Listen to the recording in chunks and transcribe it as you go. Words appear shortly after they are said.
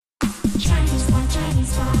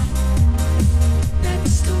Chinese pot.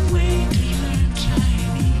 That's the way to learn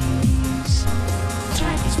Chinese.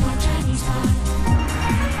 Chinese pot, Chinese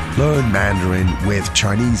pot. Learn Mandarin with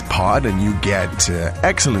Chinese Pod, and you get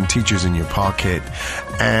excellent teachers in your pocket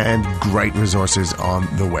and great resources on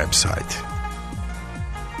the website.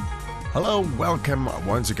 Hello, welcome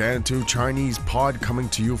once again to Chinese Pod, coming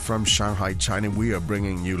to you from Shanghai, China. We are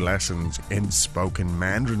bringing you lessons in spoken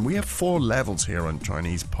Mandarin. We have 4 levels here on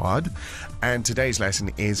Chinese Pod, and today's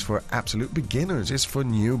lesson is for absolute beginners, it's for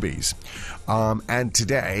newbies. And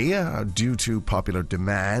today, due to popular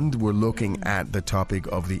demand, we're looking at the topic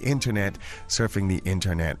of the internet, surfing the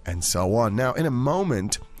internet, and so on. Now, in a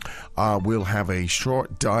moment, we'll have a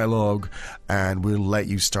short dialogue and we'll let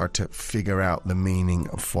you start to figure out the meaning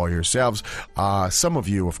for yourselves. Some of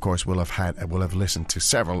you, of course, will have listened to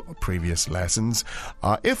several previous lessons.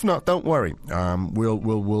 If not, don't worry.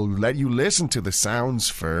 We'll let you listen to the sounds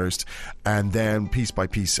first, and then piece by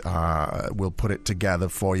piece we'll put it together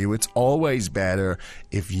for you. It's always better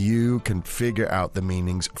if you can figure out the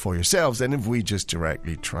meanings for yourselves than if we just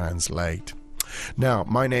directly translate. Now,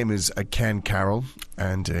 my name is Ken Carroll,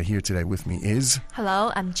 and here today with me is... Hello,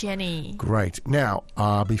 I'm Jenny. Great. Now,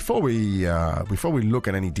 before we look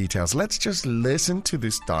at any details, let's just listen to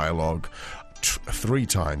this dialogue 3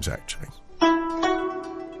 times, actually.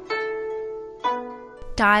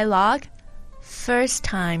 Dialogue, first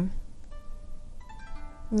time.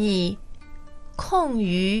 你空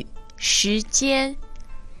余时间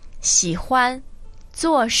喜欢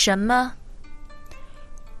做什么？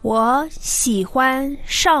我喜欢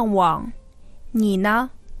上网，你呢？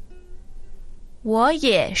我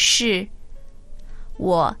也是，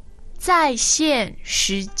我在线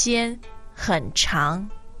时间很长。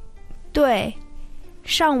对，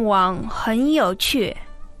上网很有趣。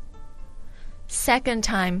Second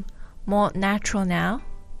time, more natural now.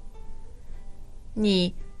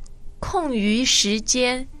 你空余时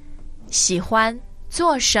间喜欢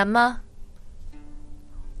做什么？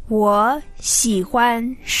我喜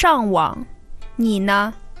欢上网，你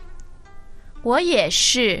呢？我也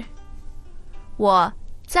是，我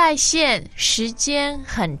在线时间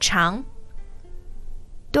很长。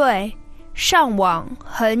对，上网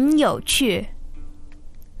很有趣。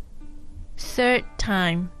Third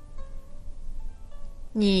time.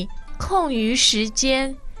 你空余时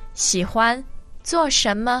间喜欢做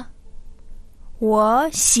什么？我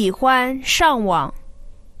喜欢上网，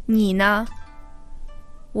你呢？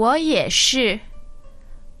我也是，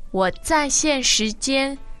我在线时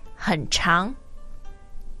间很长。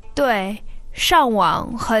对，上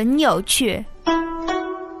网很有趣。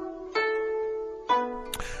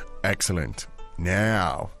Excellent.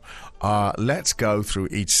 Now, let's go through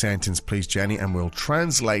each sentence, please, Jenny, and we'll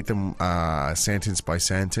translate them sentence by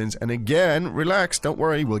sentence. And again, relax, don't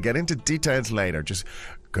worry, we'll get into details later. Just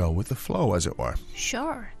go with the flow, as it were.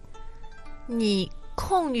 Sure. 你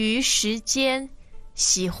空余时间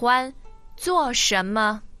喜欢做什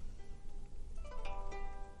么？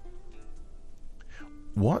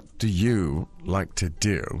 What do you like to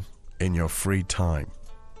do in your free time?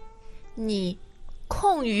 你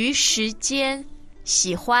空余时间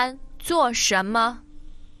喜欢做什么？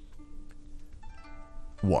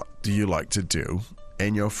 What do you like to do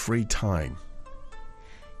in your free time?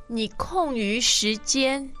 你空余时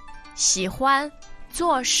间喜欢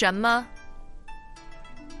做什么？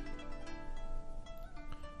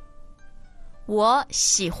我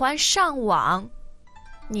喜欢上网，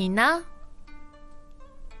你呢？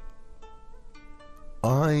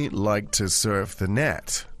 I like to surf the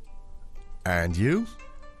net. And you?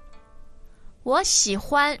 我喜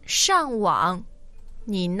欢上网，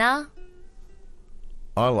你呢？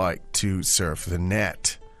 I like to surf the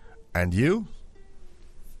net. And you?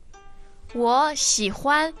 我喜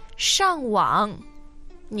欢上网，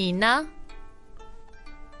你呢？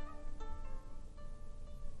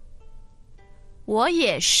我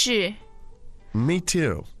也是。 Me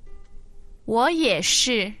too. 我也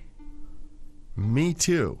是。 Me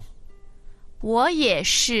too. 我也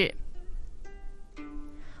是。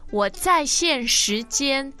我在线时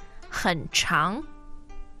间很长。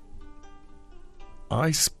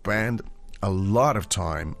I spend a lot of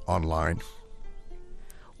time online.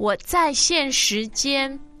 我在线时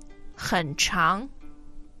间很长。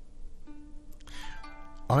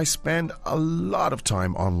I spend a lot of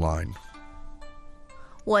time online.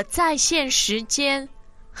 我在线时间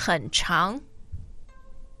很长。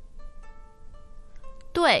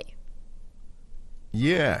对。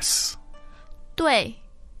Yes. 对。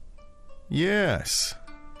Yes.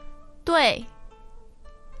 对。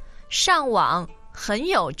上网很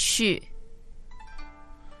有趣。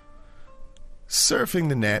Surfing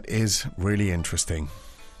the net is really interesting.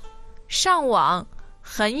 上网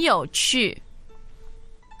很有趣。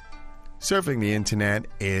 Surfing the internet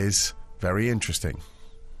is very interesting.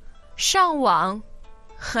 上网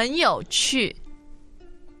很有趣。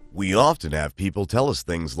 We often have people tell us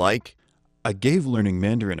things like, I gave learning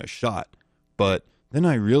Mandarin a shot, but then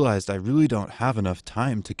I realized I really don't have enough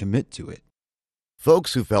time to commit to it.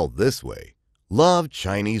 folks who felt this way love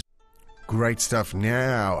Chinese. Great stuff.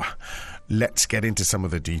 Now, let's get into some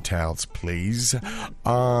of the details, please.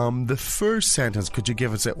 The first sentence, could you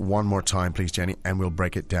give us it one more time, please, Jenny? And we'll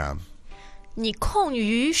break it down. 你空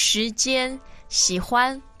余时间喜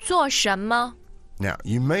欢做什么？ Now,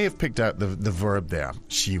 you may have picked out the verb there,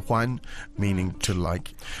 喜欢, meaning to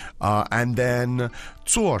like. And then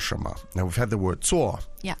做什么. Now, we've had the word 做,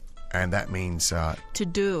 Yeah, and that means to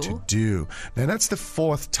do. to do. Now, that's the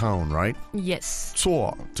fourth tone, right? Yes.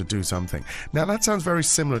 做, to do something. Now, that sounds very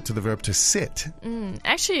similar to the verb to sit.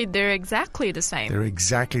 Actually, they're exactly the same. They're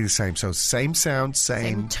exactly the same. So, same sound,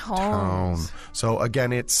 same tone. tones. So,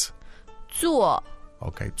 again, it's 做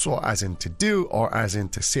okay, 做 as in to do or as in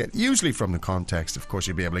to sit. Usually from the context, of course,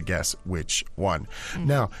 you'll be able to guess which one.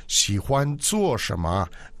 Now, 喜欢做什么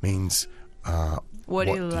means What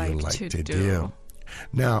do you like to do?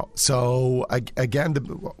 Now, so again,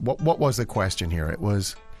 what was the question here? It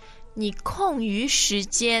was 你空余时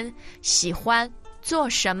间喜欢做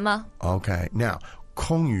什么？ okay. Now,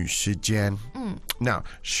 空余时间. Now,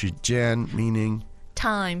 时间 meaning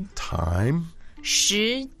Time. time,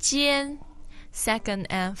 时间 second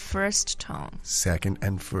and first tone. second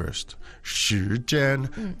and first. 时间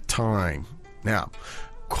time. Now,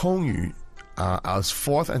 空余 as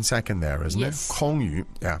fourth and second there, isn't Yes. it? 空余,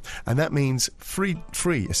 yeah. And that means free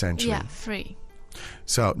essentially. Yeah, free.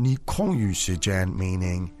 So, 你空余时间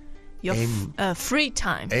meaning Your In- free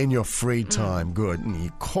time. in your free time. Good. 你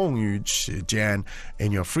空余时间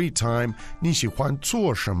in your free time. 你喜欢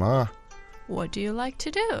做什么? What do you like to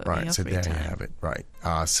do in Right, your so free there time? you have it. Right.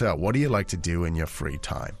 So, what do you like to do in your free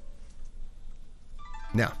time?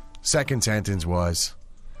 Now, second sentence was,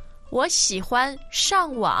 我喜欢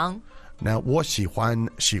上网。 now, 我喜欢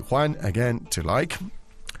again, to like,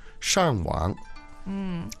 上网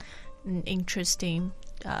An interesting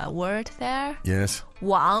word there. yes,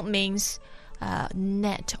 网 means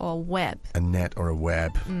net or web. a net or a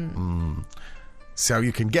web. So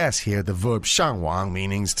you can guess here the verb 上网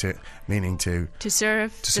meaning to To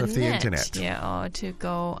surf, surf the net. internet. Yeah, or to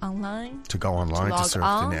go online. to go online to log surf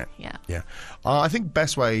on. the net. Yeah. Yeah. I think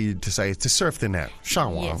best way to say is to surf the net.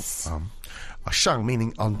 上网. Yes. 上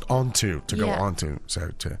meaning onto, to go Yeah. onto, so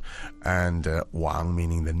to, and 网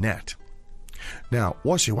meaning the net. Now,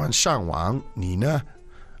 我喜欢上网，你呢?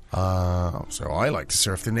 So I like to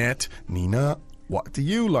surf the net. 你呢? What do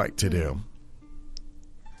you like to do?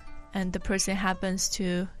 And the person happens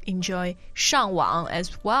to enjoy 上网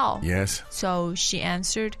as well. Yes. So she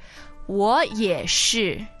answered, 我也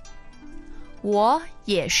是。我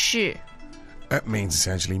也是。 That means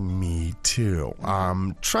essentially me too.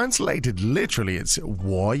 Translated literally, it's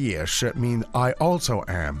我也是 mean I also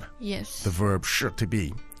am. Yes. The verb 是 to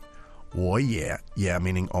be. 我也 yeah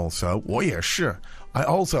meaning also. 我也是 I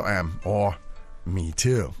also am or me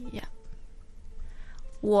too. Yeah.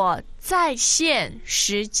 我在线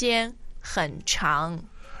时间很长。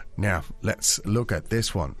 Now let's look at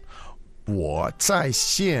this one. 我在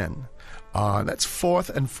线 that's fourth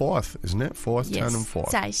and fourth, isn't it? Fourth, Yes. turn and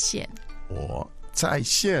fourth. 在线。我在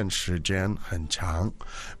线时间很长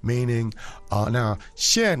meaning now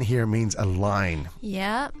线 here means a line.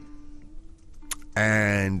 Yeah.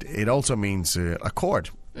 And it also means a cord,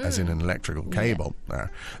 as in an electrical cable.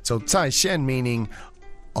 So 在线 meaning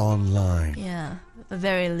online. Yeah. A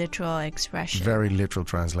very literal expression. Very literal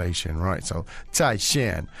translation, right? So 在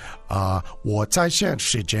线, 我在线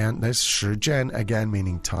时间, there's 时间 again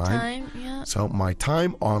meaning time. Time, yeah. So my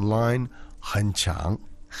time online 很长,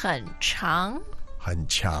很长。很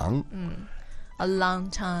长, A long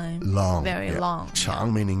time. long. Very yeah. long.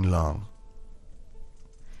 长 meaning long.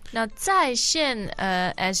 Now, 在线,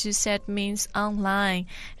 as you said, means online,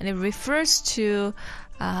 and it refers to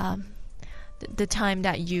the time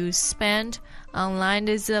that you spend online.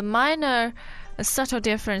 There's a subtle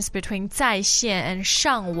difference between 在线 and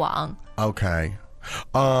上網. Okay.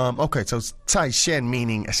 Okay, so 在线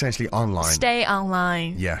meaning essentially online. Stay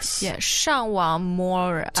online. Yes. Yeah, 上網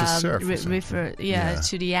more To surf or something. refer Yeah.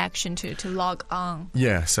 to the action to log on.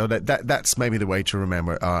 Yeah, so that's maybe the way to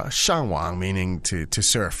remember. 上网 meaning to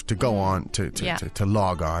surf, to go on, to Yeah. to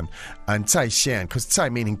log on. And 在线, because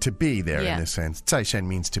在 meaning to be there Yeah. in this sense. 在线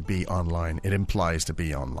means to be online. It implies to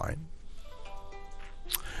be online.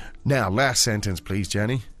 Now, last sentence, please,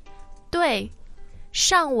 Jenny. 对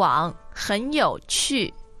上网很有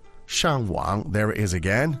趣。上网, there it is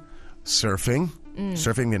again. Surfing,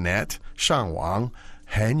 surfing the net. 上网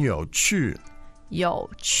很有趣。有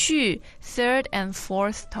趣 third and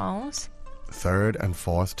fourth tones, Third and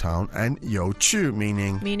fourth tone. And 有趣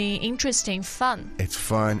meaning meaning interesting, fun. it's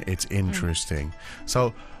fun, it's interesting.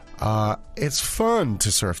 So, it's fun to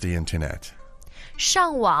surf the internet.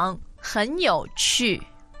 上网很有趣。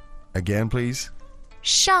 Again, please.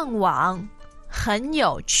 上网很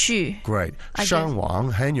有趣。 Great. I guess- 上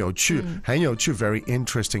网很有趣。很有趣, very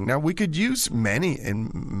interesting. Now, we could use many in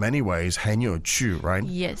many ways. 很有趣, right?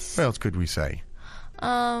 Yes. What else could we say?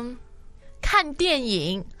 看电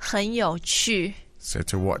影很有趣。 So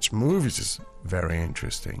to watch movies is very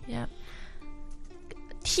interesting. Yeah.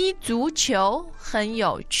 踢足球很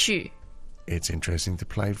有趣。 It's interesting to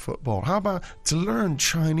play football. How about to learn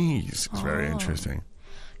Chinese? It's very interesting.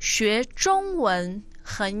 学中文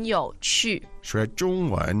很有趣。学中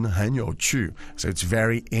文很有趣. So it's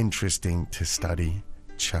very interesting to study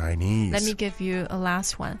Chinese. Let me give you a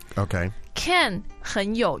last one. Okay. Ken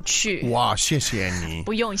很有趣。哇，谢谢你。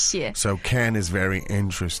不用谢。 So Ken is very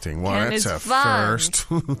interesting. Well, Ken that's is a fun. first.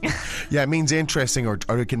 Yeah, it means interesting or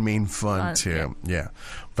it can mean fun too. Yeah.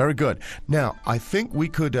 Very good. Now, I think we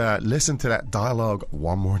could listen to that dialogue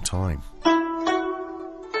one more time.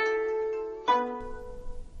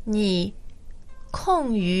 你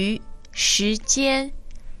空余时间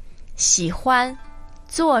喜欢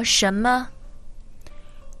做什么？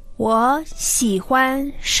我喜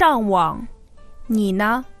欢上网，你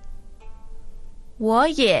呢？我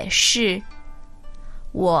也是。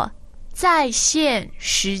我在线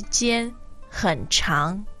时间很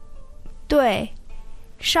长。对，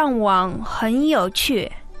上网很有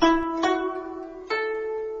趣。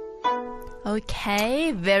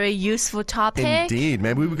 Okay, very useful topic. Indeed.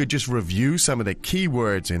 Maybe we could just review some of the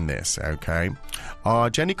keywords in this, okay?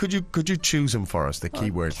 Jenny, could you choose them for us, the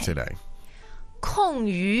keywords today? 空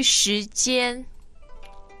余时间，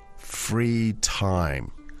 Free time.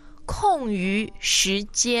 空余时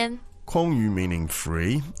间， 空余 meaning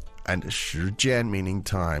free and 时间 meaning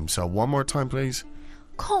time. So one more time, please.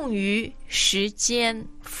 空余时间，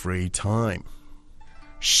 Free time.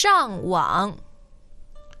 上网，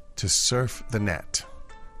 To surf the net.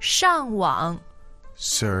 上网，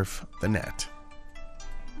 Surf the net.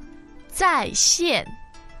 在线，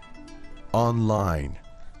 Online.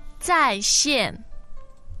 在线，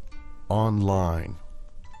 Online.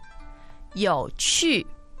 有趣，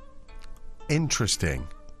 Interesting.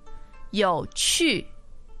 有趣。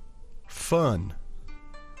 Fun.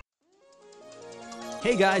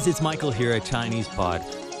 Hey guys, it's Michael here at Chinese Pod,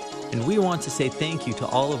 and we want to say thank you to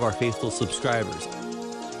all of our faithful subscribers.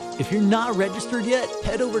 If you're not registered yet,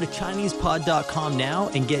 head over to ChinesePod.com now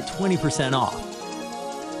and get 20% off.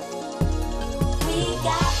 We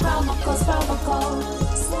got promo codes.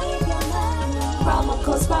 Save your money. Promo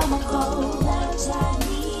code. Learn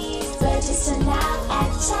Chinese. Register now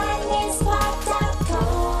at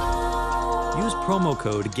ChinesePod.com. Use promo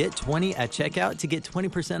code GET20 at checkout to get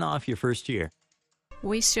 20% off your first year.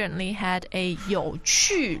 We certainly had a 有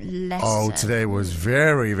趣 lesson. Oh, today was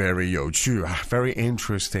very, very 有趣, very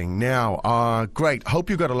interesting. Now, great. Hope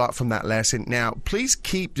you got a lot from that lesson. Now, please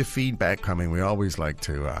keep the feedback coming. We always like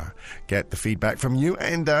to get the feedback from you,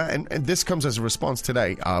 and this comes as a response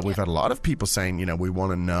today. We've had a lot of people saying, we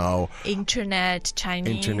want to know Internet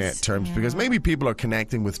Chinese. internet terms because maybe people are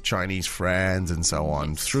connecting with Chinese friends and so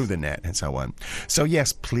on through the net and so on. So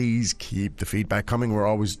yes, please keep the feedback coming. We're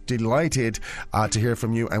always delighted to hear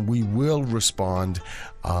from you, and we will respond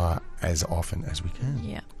as often as we can.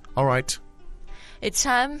 Yeah. All right. It's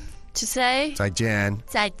time to say 再见.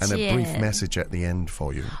 再见. And a brief message at the end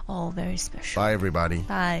for you. Oh, very special. Bye, everybody.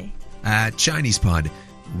 Bye. At Chinese Pod,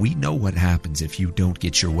 we know what happens if you don't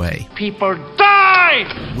get your way. People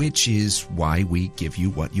die! Which is why we give you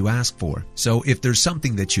what you ask for. So if there's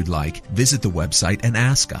something that you'd like, visit the website and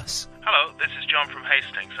ask us. Hello, this is John from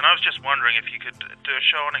Hastings, and I was just wondering if you could do a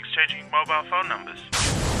show on exchanging mobile phone numbers.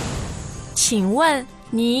 请问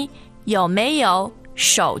你有没有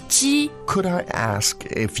手机？ Could I ask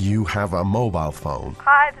if you have a mobile phone?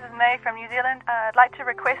 Hi, this is May from New Zealand. I'd like to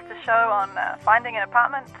request a show on finding an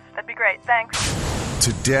apartment. That'd be great. Thanks.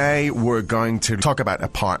 Today, we're going to talk about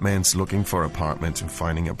apartments, looking for apartments and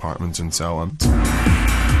finding apartments and so on.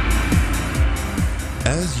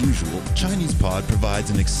 As usual, ChinesePod provides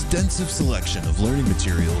an extensive selection of learning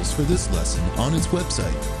materials for this lesson on its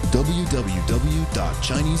website,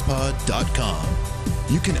 www.chinesepod.com.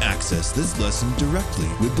 You can access this lesson directly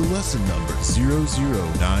with the lesson number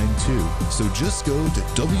 0092. So just go to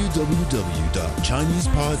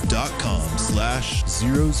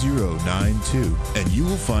www.chinesepod.com/0092 and you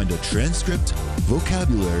will find a transcript,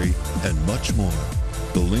 vocabulary, and much more.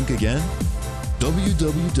 The link again,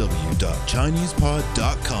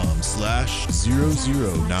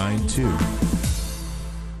 www.chinesepod.com/0092.